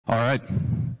All right,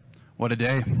 what a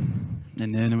day.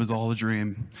 And then it was all a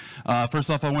dream. First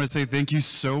off, I want to say thank you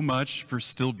so much for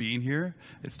still being here.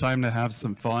 It's time to have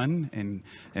some fun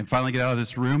and finally get out of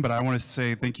this room, but I want to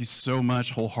say thank you so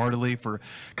much wholeheartedly for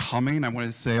coming. I want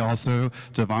to say also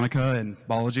to Vanika and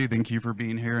Balaji, thank you for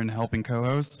being here and helping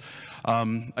co-host.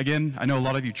 Again, I know a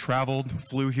lot of you traveled,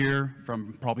 flew here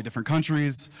from probably different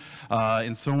countries,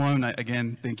 and so on.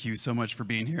 Again, thank you so much for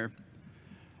being here.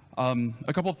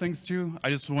 A couple of things too.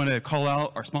 I just want to call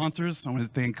out our sponsors. I want to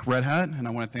thank Red Hat and I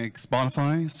want to thank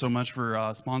Spotify so much for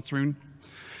sponsoring.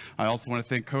 I also want to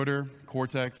thank Coder,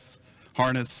 Cortex,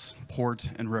 Harness, Port,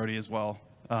 and Rody as well.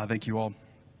 Thank you all.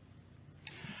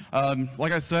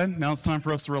 Like I said, now it's time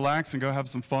for us to relax and go have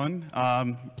some fun.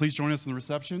 Please join us in the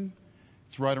reception.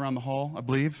 It's right around the hall, I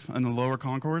believe, in the lower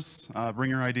concourse.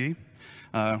 Bring your ID.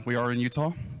 We are in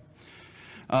Utah.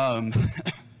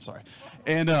 Sorry.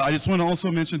 And I just want to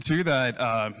also mention too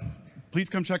that please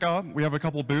come check out. We have a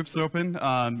couple booths open.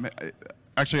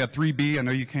 Actually at 3B, I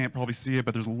know you can't probably see it,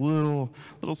 but there's a little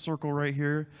circle right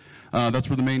here. That's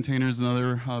where the maintainers and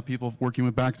other people working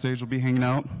with Backstage will be hanging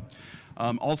out.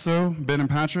 Also, Ben and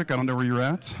Patrick, I don't know where you're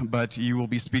at, but you will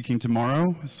be speaking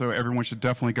tomorrow, so everyone should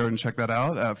definitely go and check that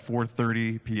out at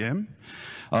 4:30 p.m.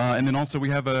 And then also we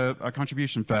have a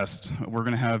contribution fest. We're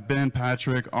going to have Ben,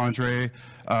 Patrick, Andre,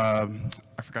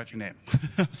 I forgot your name.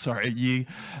 Sorry, Yi,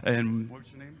 and what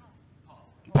was your name?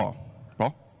 Paul.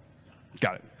 Paul?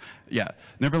 Got it. Yeah.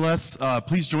 Nevertheless,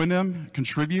 please join them,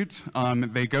 contribute.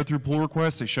 They go through pull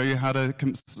requests. They show you how to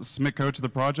submit code to the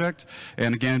project.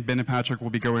 And again, Ben and Patrick will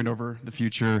be going over the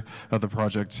future of the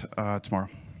project tomorrow.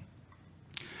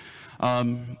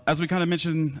 As we kind of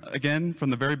mentioned again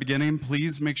from the very beginning,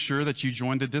 please make sure that you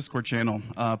join the Discord channel.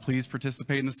 Please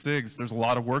participate in the SIGs. There's a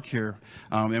lot of work here,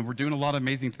 and we're doing a lot of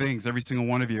amazing things, every single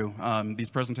one of you. These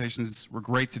presentations were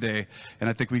great today, and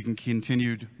I think we can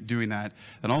continue doing that.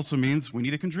 That also means we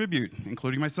need to contribute,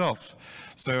 including myself.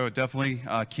 So definitely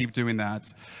keep doing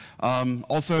that.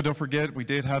 Also, don't forget, we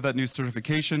did have that new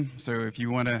certification. So if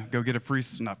you want to go get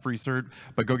a not free cert,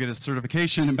 but go get a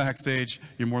certification in Backstage,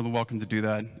 you're more than welcome to do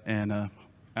that and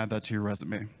add that to your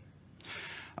resume.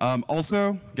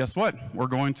 Also, guess what? We're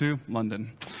going to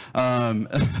London.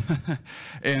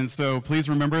 And so please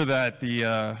remember that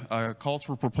the calls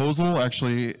for proposal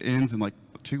actually ends in like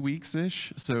 2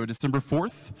 weeks-ish, so December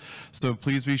 4th. So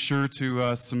please be sure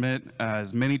to submit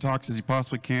as many talks as you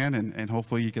possibly can, and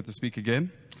hopefully you get to speak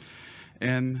again.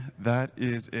 And that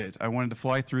is it. I wanted to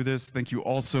fly through this. Thank you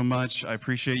all so much. I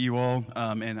appreciate you all,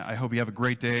 and I hope you have a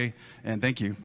great day, and thank you.